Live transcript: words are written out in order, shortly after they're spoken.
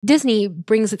Disney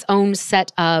brings its own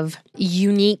set of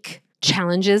unique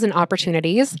challenges and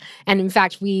opportunities. And in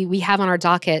fact, we have on our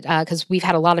docket, because we've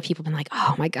had a lot of people been like,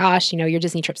 oh my gosh, your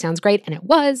Disney trip sounds great. And it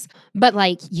was, but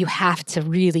you have to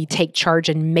really take charge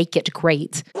and make it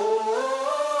great.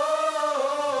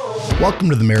 Welcome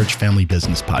to the Marriage Family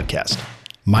Business Podcast.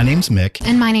 My name's Mick.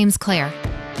 And my name's Claire.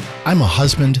 I'm a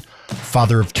husband,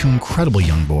 father of two incredible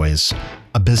young boys,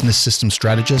 a business system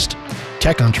strategist,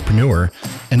 tech entrepreneur,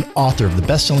 and author of the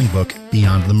best-selling book,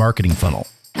 Beyond the Marketing Funnel.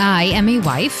 I am a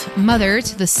wife, mother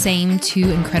to the same two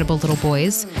incredible little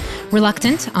boys,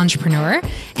 reluctant entrepreneur,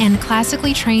 and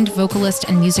classically trained vocalist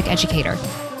and music educator.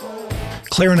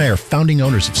 Claire and I are founding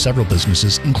owners of several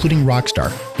businesses, including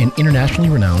Rockstar, an internationally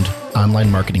renowned online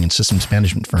marketing and systems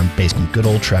management firm based in good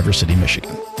old Traverse City,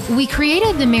 Michigan. We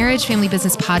created the Marriage Family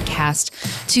Business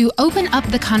Podcast to open up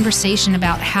the conversation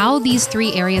about how these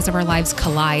three areas of our lives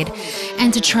collide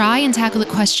and to try and tackle the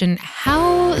question,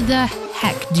 how the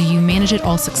heck do you manage it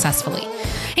all successfully?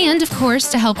 And of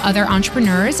course, to help other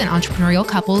entrepreneurs and entrepreneurial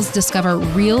couples discover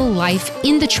real life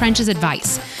in the trenches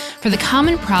advice for the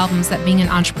common problems that being an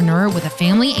entrepreneur with a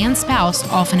family and spouse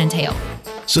often entail.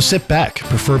 So sit back,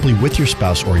 preferably with your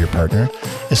spouse or your partner,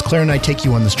 as Claire and I take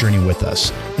you on this journey with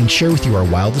us and share with you our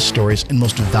wildest stories and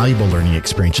most valuable learning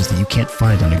experiences that you can't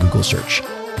find on a Google search.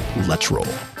 Let's roll.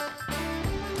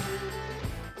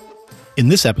 In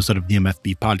this episode of the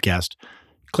MFB podcast,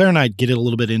 Claire and I get a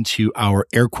little bit into our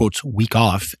air quotes week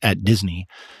off at Disney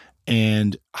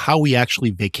and how we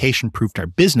actually vacation-proofed our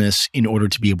business in order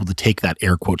to be able to take that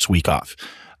air quotes week off.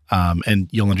 And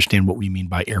you'll understand what we mean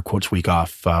by air quotes week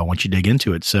off once you dig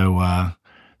into it. So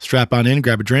strap on in,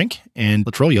 grab a drink, and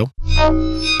let's roll, yo.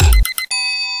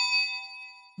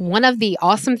 One of the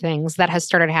awesome things that has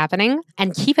started happening,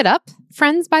 and keep it up,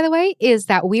 friends, by the way, is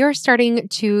that we are starting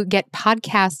to get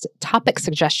podcast topic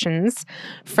suggestions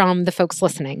from the folks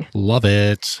listening. Love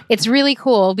it. It's really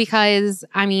cool because,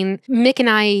 Mick and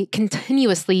I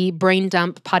continuously brain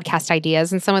dump podcast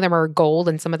ideas, and some of them are gold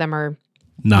and some of them are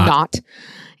not.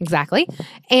 Exactly.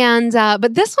 And,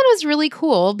 but this one was really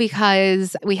cool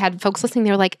because we had folks listening.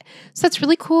 They were like, so it's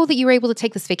really cool that you were able to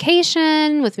take this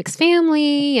vacation with Mick's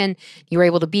family and you were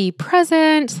able to be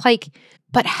present.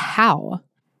 But how?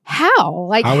 How?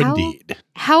 How indeed?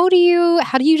 How do you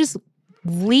just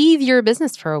leave your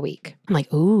business for a week? I'm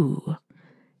like, ooh,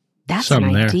 that's an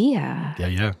idea.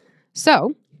 Yeah.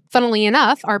 So, funnily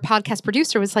enough, our podcast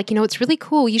producer was like, it's really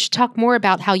cool. You should talk more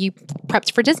about how you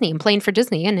prepped for Disney and planned for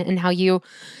Disney and how you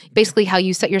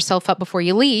set yourself up before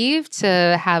you leave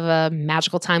to have a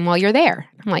magical time while you're there.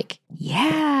 I'm like,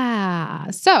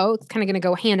 yeah. So it's kind of going to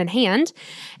go hand in hand.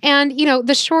 And,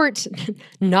 the short,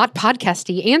 not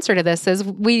podcasty answer to this is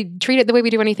we treat it the way we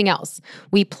do anything else.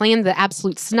 We plan the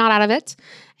absolute snot out of it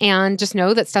and just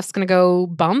know that stuff's going to go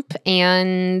bump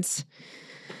and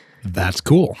that's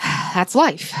cool. That's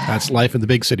life. That's life in the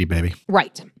big city, baby.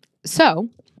 Right. So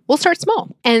we'll start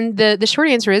small. And the short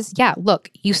answer is,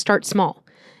 look, you start small.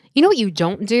 You know what you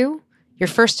don't do? Your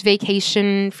first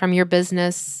vacation from your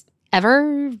business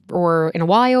ever or in a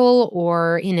while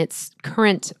or in its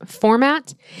current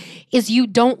format is you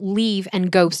don't leave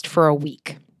and ghost for a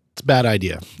week. It's a bad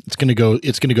idea. It's going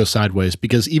to go sideways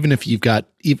because even if you've got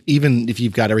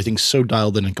everything so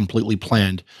dialed in and completely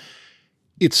planned,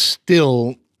 it's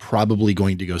still probably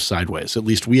going to go sideways. At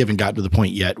least we haven't gotten to the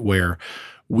point yet where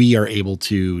we are able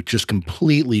to just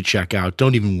completely check out,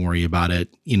 don't even worry about it,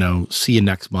 see you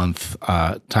next month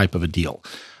type of a deal.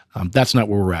 That's not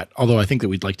where we're at, although I think that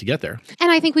we'd like to get there. And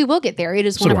I think we will get there. It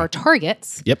is one of our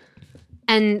targets. Yep.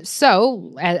 And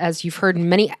so, as you've heard in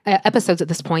many episodes at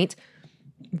this point,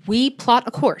 we plot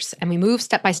a course and we move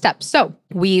step by step. So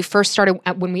we first started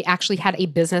when we actually had a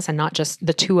business and not just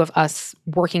the two of us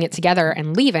working it together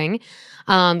and leaving.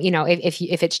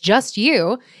 If it's just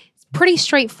you, it's pretty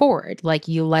straightforward. Like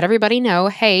you let everybody know,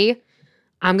 hey,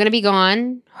 I'm going to be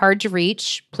gone, hard to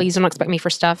reach. Please don't expect me for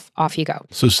stuff. Off you go.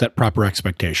 So set proper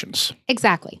expectations.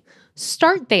 Exactly.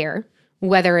 Start there,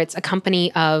 whether it's a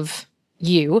company of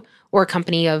you or a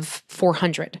company of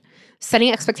 400.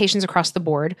 Setting expectations across the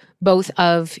board, both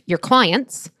of your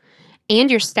clients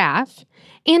and your staff,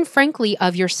 and frankly,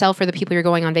 of yourself or the people you're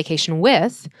going on vacation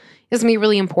with, is going to be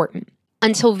really important.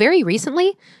 Until very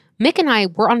recently, Mick and I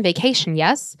were on vacation,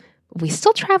 yes, but we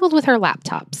still traveled with our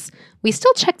laptops. We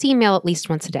still checked email at least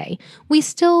once a day. We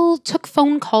still took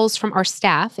phone calls from our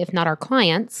staff, if not our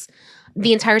clients,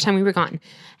 the entire time we were gone.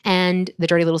 And the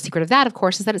dirty little secret of that, of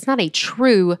course, is that it's not a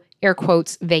true, air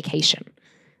quotes, vacation.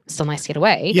 Still nice to get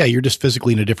away. Yeah, you're just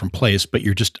physically in a different place, but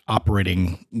you're just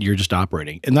operating.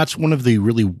 And that's one of the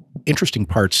really interesting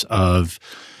parts of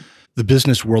the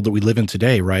business world that we live in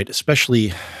today, right?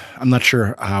 Especially, I'm not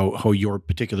sure how your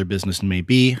particular business may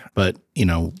be, but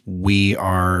we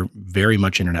are very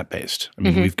much internet based. I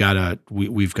mean, we've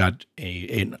got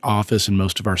an office, and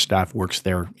most of our staff works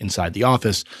there inside the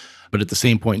office. But at the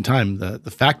same point in time,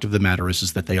 the fact of the matter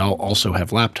is that they all also have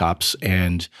laptops,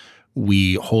 and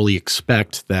we wholly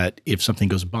expect that if something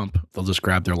goes bump, they'll just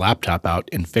grab their laptop out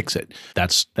and fix it.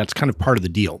 That's kind of part of the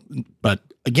deal. But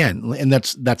again, and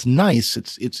that's nice.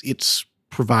 It's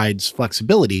provides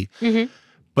flexibility,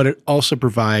 but it also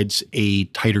provides a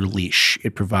tighter leash.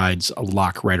 It provides a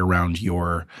lock right around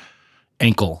your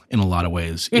ankle in a lot of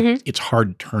ways. It's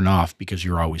hard to turn off because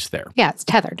you're always there. Yeah, it's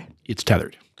tethered. It's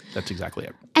tethered. That's exactly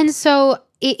it. And so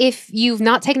if you've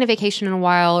not taken a vacation in a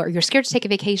while, or you're scared to take a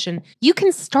vacation, you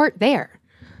can start there.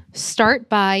 Start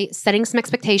by setting some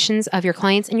expectations of your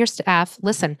clients and your staff.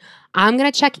 Listen, I'm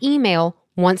going to check email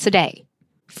once a day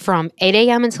from 8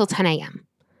 a.m. until 10 a.m.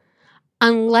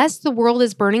 Unless the world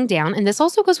is burning down, and this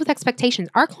also goes with expectations,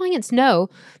 our clients know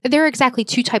that there are exactly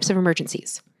two types of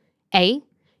emergencies. A,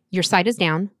 your site is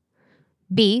down.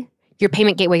 B, your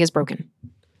payment gateway is broken.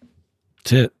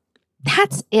 That's it.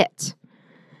 That's it.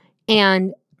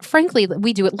 And frankly,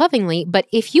 we do it lovingly, but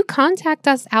if you contact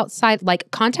us outside,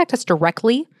 contact us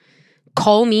directly,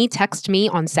 call me, text me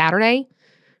on Saturday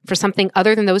for something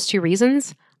other than those two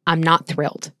reasons, I'm not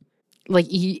thrilled.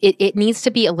 It needs to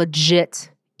be a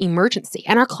legit emergency.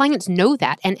 And our clients know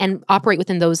that and operate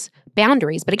within those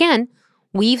boundaries. But again,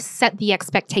 we've set the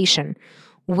expectation.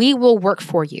 We will work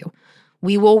for you.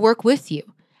 We will work with you.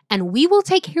 And we will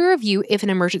take care of you if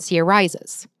an emergency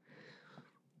arises.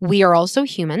 We are also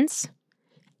humans,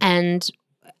 and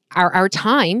our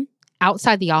time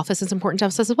outside the office is important to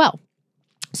us as well.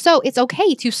 So it's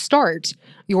okay to start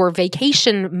your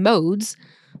vacation modes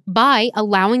by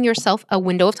allowing yourself a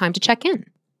window of time to check in.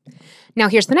 Now,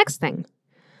 here's the next thing.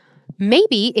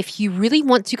 Maybe if you really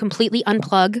want to completely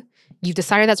unplug, you've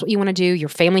decided that's what you want to do, your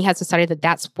family has decided that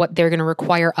that's what they're going to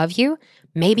require of you,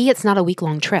 maybe it's not a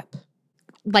week-long trip.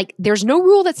 There's no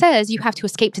rule that says you have to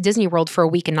escape to Disney World for a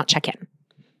week and not check in.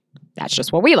 That's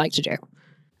just what we like to do.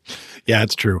 Yeah,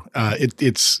 it's true.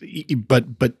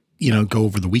 But go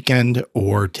over the weekend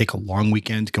or take a long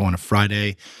weekend, go on a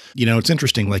Friday. It's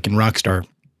interesting. Like in Rockstar,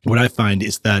 what I find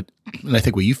is that, and I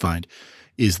think what you find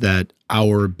is that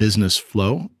our business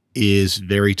flow is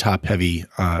very top heavy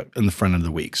in the front end of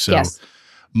the week. So yes.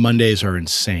 Mondays are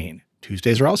insane.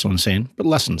 Tuesdays are also insane, but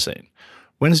less insane.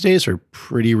 Wednesdays are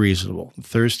pretty reasonable.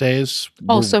 Thursdays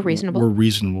also reasonable. We're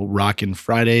reasonable. Rocking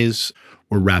Fridays.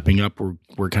 We're wrapping up.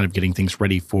 We're kind of getting things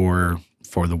ready for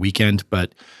the weekend.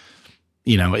 But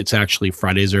it's actually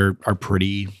Fridays are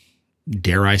pretty,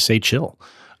 dare I say, chill.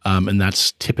 And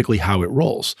that's typically how it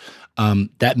rolls.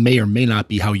 That may or may not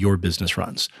be how your business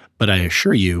runs. But I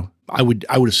assure you, I would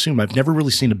assume I've never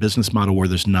really seen a business model where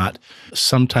there's not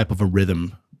some type of a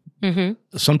rhythm.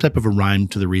 Some type of a rhyme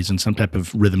to the reason, some type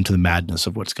of rhythm to the madness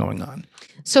of what's going on.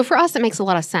 So for us, it makes a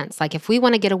lot of sense. If we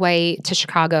want to get away to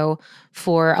Chicago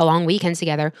for a long weekend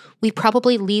together, we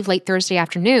probably leave late Thursday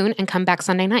afternoon and come back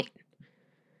Sunday night.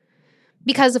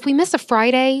 Because if we miss a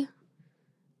Friday,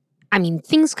 I mean,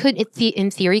 things could, in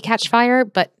theory, catch fire,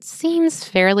 but seems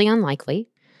fairly unlikely.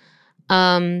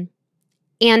 And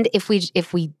if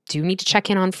we do need to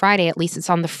check in on Friday, at least it's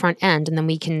on the front end, and then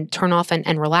we can turn off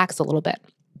and relax a little bit.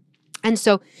 And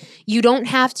so you don't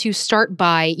have to start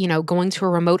by, going to a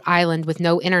remote island with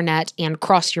no internet and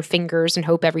cross your fingers and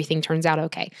hope everything turns out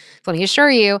okay. So let me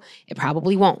assure you, it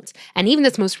probably won't. And even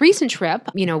this most recent trip,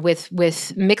 with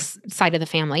Mick's side of the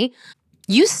family,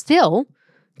 you still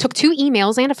took 2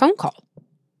 emails and a phone call.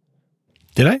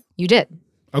 Did I? You did.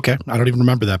 Okay. I don't even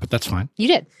remember that, but that's fine. You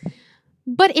did.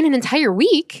 But in an entire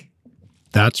week.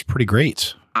 That's pretty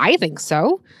great. I think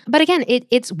so. But again,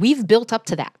 we've built up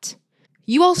to that.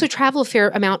 You also travel a fair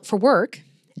amount for work.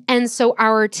 And so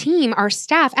our team, our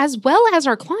staff, as well as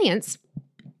our clients,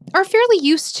 are fairly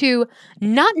used to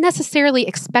not necessarily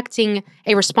expecting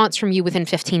a response from you within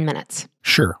 15 minutes.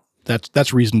 Sure.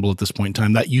 That's reasonable at this point in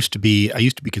time. I used to be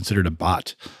considered a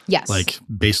bot. Yes.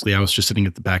 Basically I was just sitting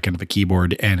at the back end of a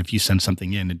keyboard, and if you send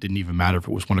something in, it didn't even matter if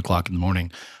it was 1:00 in the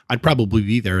morning. I'd probably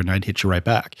be there and I'd hit you right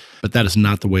back. But that is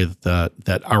not the way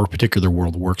that our particular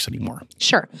world works anymore.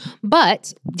 Sure.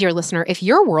 But dear listener, if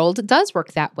your world does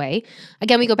work that way,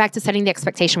 again, we go back to setting the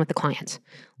expectation with the client.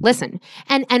 Listen,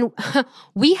 and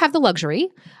we have the luxury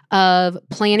of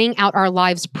planning out our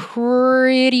lives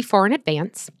pretty far in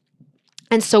advance.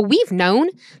 And so we've known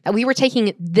that we were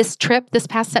taking this trip this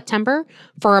past September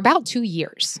for about 2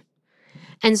 years.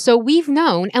 And so we've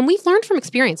known, and we've learned from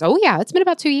experience, oh yeah, it's been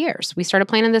about 2 years. We started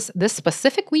planning this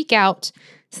specific week out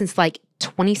since like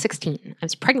 2016. I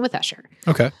was pregnant with Usher.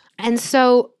 Okay. And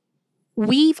so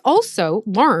we've also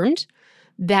learned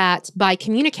that by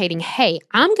communicating, hey,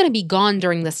 I'm going to be gone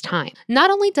during this time,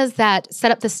 not only does that set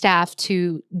up the staff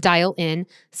to dial in,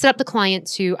 set up the client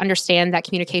to understand that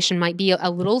communication might be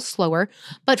a little slower,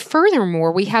 but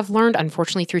furthermore, we have learned,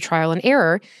 unfortunately, through trial and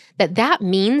error, that that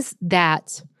means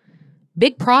that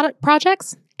big product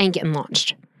projects ain't getting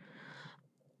launched.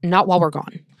 Not while we're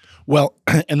gone. Well,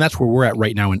 and that's where we're at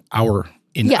right now in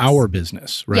our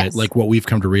business, right? Yes. Like what we've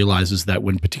come to realize is that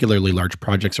when particularly large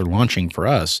projects are launching for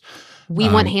us, We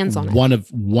want hands on it.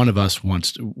 One of us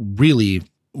wants to really,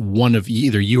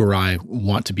 either you or I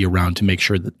want to be around to make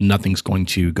sure that nothing's going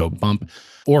to go bump,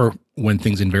 or when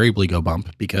things invariably go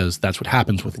bump, because that's what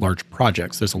happens with large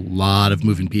projects. There's a lot of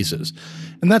moving pieces,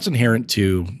 and that's inherent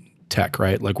to tech,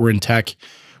 right? Like we're in tech,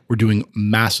 we're doing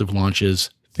massive launches.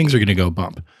 Things are going to go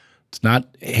bump. It's not,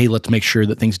 hey, let's make sure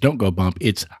that things don't go bump.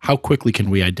 It's how quickly can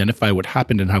we identify what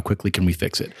happened and how quickly can we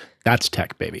fix it? That's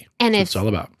tech, baby. And That's what if it's all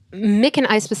about. Mick and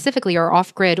I specifically are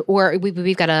off grid, or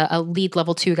we've got a lead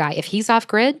level 2 guy. If he's off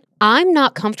grid, I'm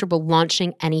not comfortable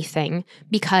launching anything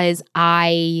because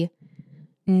I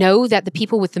know that the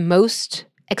people with the most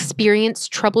experience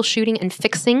troubleshooting and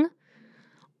fixing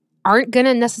aren't going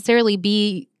to necessarily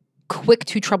be quick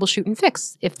to troubleshoot and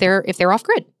fix if they're off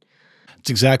grid. That's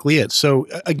exactly it. So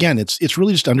again, it's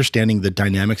really just understanding the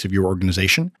dynamics of your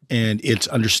organization, and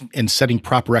and setting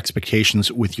proper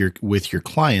expectations with your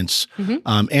clients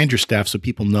and your staff, so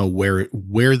people know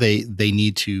where they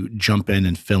need to jump in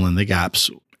and fill in the gaps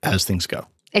as things go.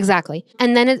 Exactly,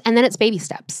 and then it's baby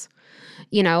steps,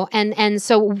 and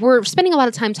so we're spending a lot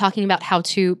of time talking about how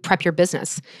to prep your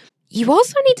business. You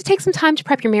also need to take some time to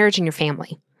prep your marriage and your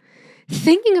family.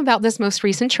 Thinking about this most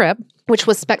recent trip, which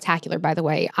was spectacular, by the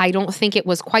way, I don't think it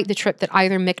was quite the trip that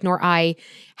either Mick nor I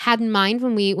had in mind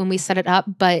when we set it up,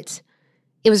 but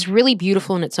it was really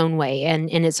beautiful in its own way and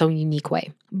in its own unique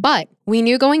way. But we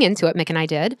knew going into it, Mick and I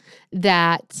did,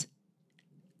 that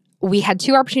we had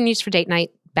 2 opportunities for date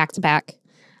night back to back.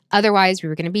 Otherwise, we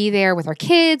were going to be there with our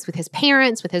kids, with his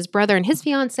parents, with his brother and his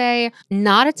fiance.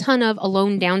 Not a ton of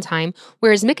alone downtime,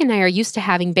 whereas Mick and I are used to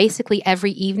having basically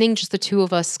every evening just the 2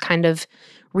 of us kind of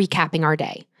recapping our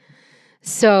day.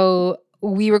 So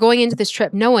we were going into this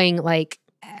trip knowing like,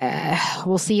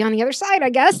 we'll see you on the other side, I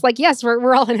guess. Like, yes,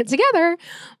 we're all in it together,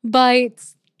 but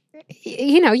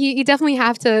you definitely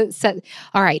have to set,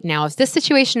 all right, now if this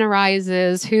situation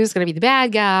arises, who's going to be the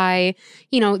bad guy?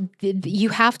 You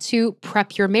have to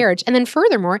prep your marriage. And then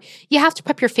furthermore, you have to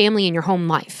prep your family and your home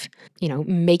life,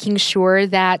 making sure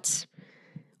that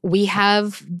we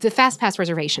have the fast pass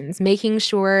reservations, making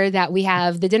sure that we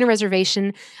have the dinner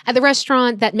reservation at the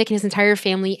restaurant that Mick and his entire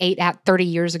family ate at 30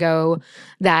 years ago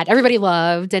that everybody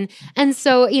loved. And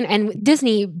so, and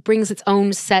Disney brings its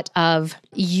own set of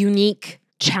unique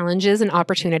challenges and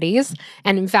opportunities.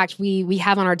 And in fact, we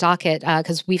have on our docket,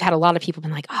 because we've had a lot of people been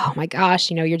like, oh my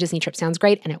gosh, your Disney trip sounds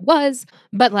great. And it was,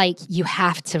 but like, you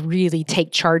have to really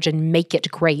take charge and make it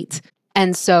great.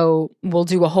 And so we'll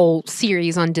do a whole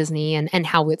series on Disney and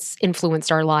how it's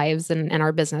influenced our lives and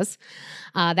our business.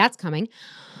 That's coming.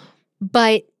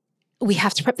 But we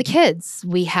have to prep the kids.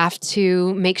 We have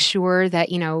to make sure that,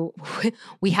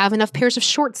 we have enough pairs of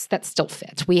shorts that still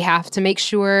fit. We have to make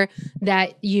sure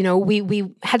that,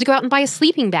 we had to go out and buy a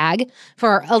sleeping bag for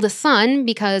our eldest son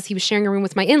because he was sharing a room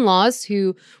with my in-laws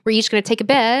who were each going to take a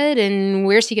bed, and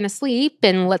where's he going to sleep?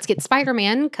 And let's get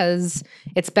Spider-Man because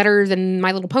it's better than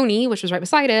My Little Pony, which was right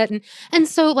beside it. And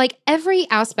so like every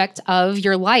aspect of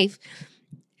your life,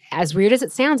 as weird as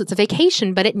it sounds, it's a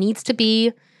vacation, but it needs to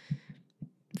be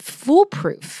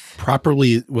foolproof. Not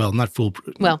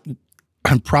foolproof. Well,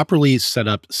 properly set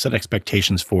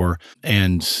expectations for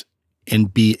and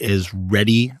be as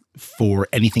ready for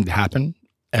anything to happen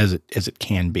as it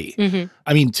can be. Mm-hmm.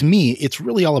 I mean, to me, it's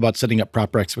really all about setting up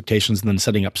proper expectations and then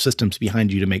setting up systems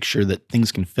behind you to make sure that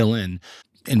things can fill in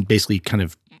and basically kind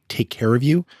of take care of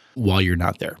you while you're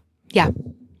not there. Yeah.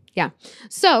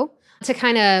 So to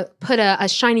kind of put a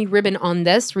shiny ribbon on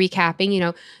this,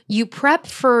 recapping, you prep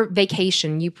for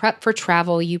vacation, you prep for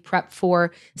travel, you prep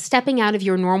for stepping out of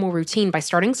your normal routine by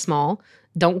starting small.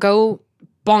 Don't go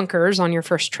bonkers on your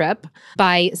first trip,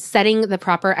 by setting the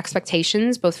proper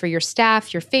expectations, both for your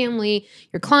staff, your family,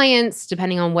 your clients,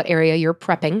 depending on what area you're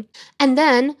prepping. And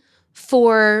then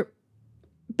for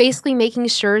basically making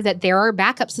sure that there are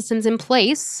backup systems in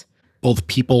place. Both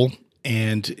people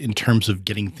and in terms of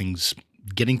getting things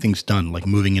done, like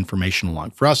moving information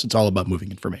along. For us, it's all about moving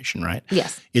information, right?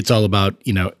 Yes. It's all about,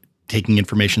 taking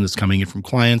information that's coming in from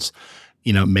clients,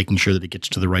 making sure that it gets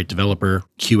to the right developer,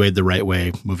 QA'd the right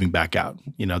way, moving back out.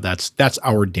 That's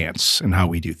our dance and how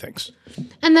we do things.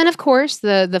 And then, of course,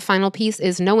 the final piece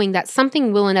is knowing that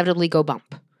something will inevitably go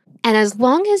bump. And as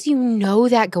long as you know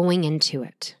that going into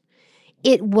it,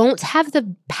 it won't have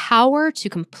the power to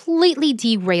completely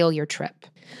derail your trip.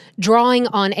 Drawing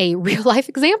on a real-life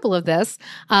example of this,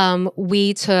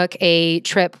 we took a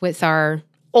trip with our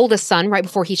oldest son right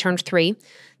before he turned 3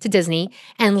 to Disney.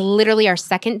 And literally our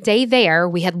second day there,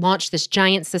 we had launched this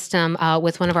giant system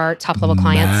with one of our top-level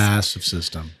clients. Massive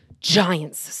system.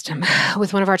 Giant system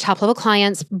with one of our top-level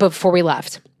clients before we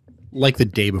left. Like the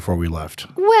day before we left.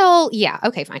 Well, yeah.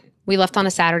 Okay, fine. We left on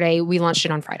a Saturday. We launched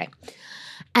it on Friday.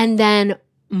 And then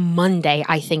Monday,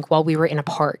 I think, while we were in a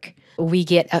park, we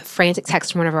get a frantic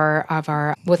text from one of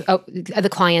our the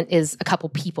client is a couple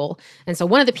people. And so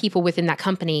one of the people within that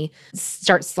company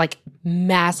starts like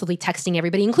massively texting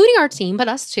everybody, including our team, but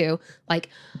us too. Like,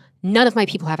 none of my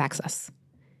people have access.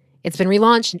 It's been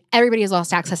relaunched and everybody has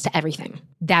lost access to everything.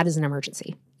 That is an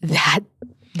emergency.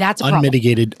 That's a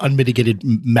unmitigated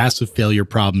massive failure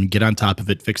problem. Get on top of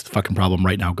it. Fix the fucking problem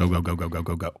right now. Go, go, go, go, go,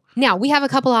 go, go. Now, we have a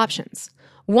couple options.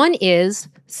 One is,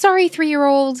 sorry,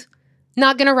 3-year-old,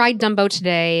 not going to ride Dumbo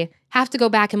today. Have to go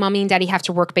back and mommy and daddy have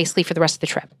to work basically for the rest of the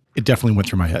trip. It definitely went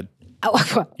through my head.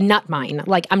 Oh, not mine.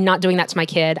 Like, I'm not doing that to my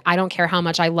kid. I don't care how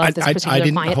much I love this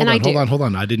particular client. Hold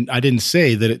on. I didn't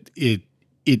say that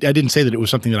I didn't say that it was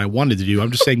something that I wanted to do.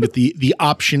 I'm just saying that the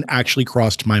option actually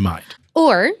crossed my mind.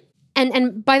 Or,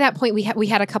 and by that point, we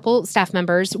had a couple staff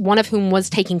members, one of whom was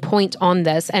taking point on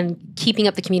this and keeping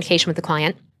up the communication with the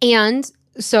client. And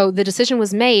so the decision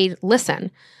was made,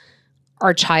 listen,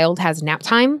 our child has nap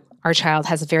time. Our child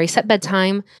has a very set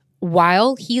bedtime.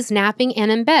 While he's napping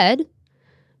and in bed,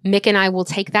 Mick and I will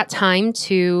take that time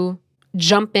to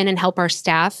jump in and help our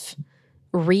staff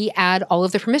re-add all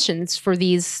of the permissions for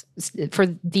these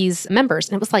members.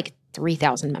 And it was like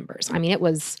 3,000 members. I mean, it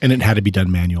was... And it had to be done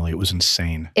manually. It was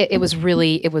insane. It was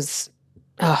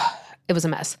a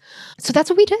mess. So that's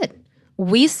what we did.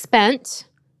 We spent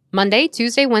Monday,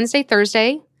 Tuesday, Wednesday,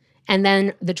 Thursday, and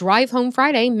then the drive home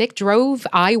Friday, Mick drove,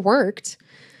 I worked.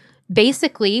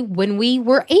 Basically, when we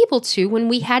were able to, when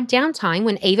we had downtime,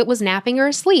 when Ava was napping or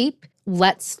asleep,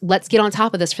 let's get on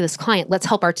top of this for this client. Let's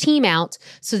help our team out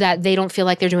so that they don't feel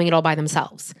like they're doing it all by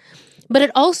themselves. But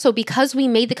it also, because we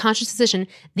made the conscious decision,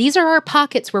 these are our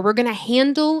pockets where we're going to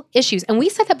handle issues. And we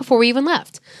said that before we even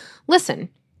left. Listen,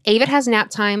 Ava has nap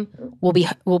time. We'll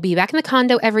be back in the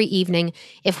condo every evening.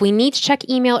 If we need to check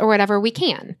email or whatever, we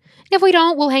can. If we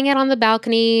don't, we'll hang out on the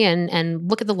balcony and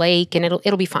look at the lake, and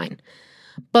it'll be fine.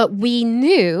 But we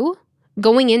knew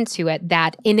going into it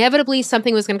that inevitably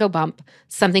something was going to go bump,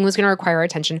 something was going to require our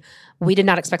attention. We did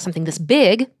not expect something this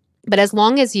big, but as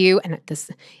long as it's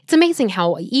amazing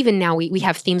how even now we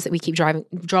have themes that we keep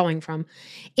drawing from.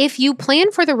 If you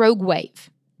plan for the rogue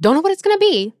wave, don't know what it's going to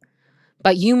be,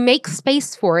 but you make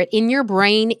space for it in your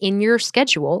brain, in your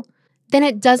schedule, then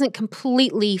it doesn't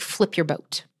completely flip your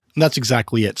boat. That's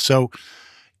exactly it. So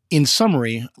in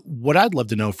summary, what I'd love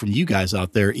to know from you guys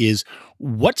out there is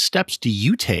what steps do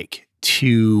you take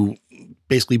to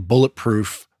basically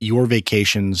bulletproof your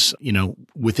vacations,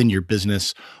 within your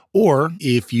business, or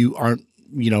if you aren't,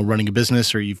 running a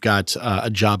business or you've got a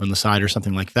job on the side or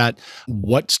something like that,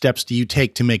 what steps do you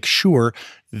take to make sure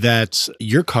that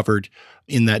you're covered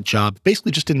in that job,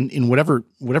 basically just in whatever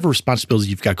responsibilities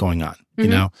you've got going on,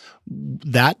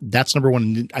 that's number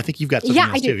one. I think you've got something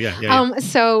else too. Yeah.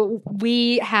 So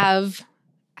we have,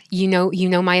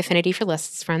 my affinity for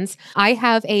lists, friends. I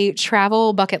have a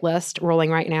travel bucket list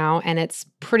rolling right now, and it's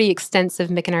pretty extensive.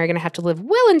 Mick and I are going to have to live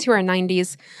well into our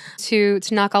 90s to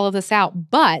knock all of this out.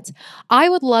 But I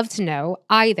would love to know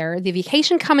either the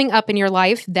vacation coming up in your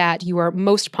life that you are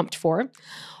most pumped for,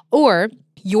 or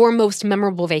your most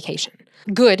memorable vacation.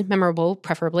 Good, memorable,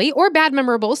 preferably, or bad,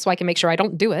 memorable, so I can make sure I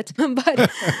don't do it.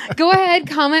 But go ahead,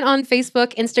 comment on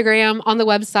Facebook, Instagram, on the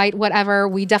website, whatever.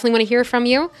 We definitely want to hear from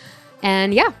you.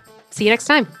 And yeah, see you next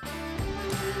time.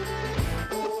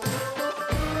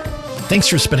 Thanks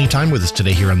for spending time with us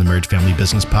today here on the Marriage Family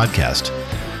Business Podcast.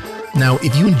 Now,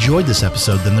 if you enjoyed this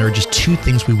episode, then there are just 2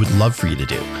 things we would love for you to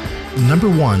do. Number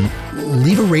 1,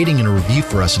 leave a rating and a review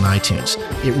for us in iTunes.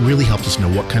 It really helps us know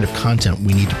what kind of content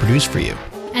we need to produce for you.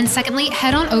 And secondly,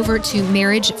 head on over to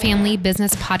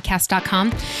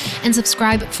marriagefamilybusinesspodcast.com and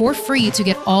subscribe for free to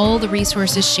get all the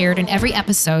resources shared in every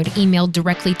episode emailed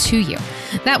directly to you.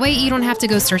 That way you don't have to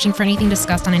go searching for anything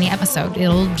discussed on any episode.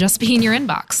 It'll just be in your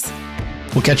inbox.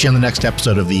 We'll catch you on the next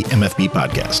episode of the MFB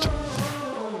Podcast.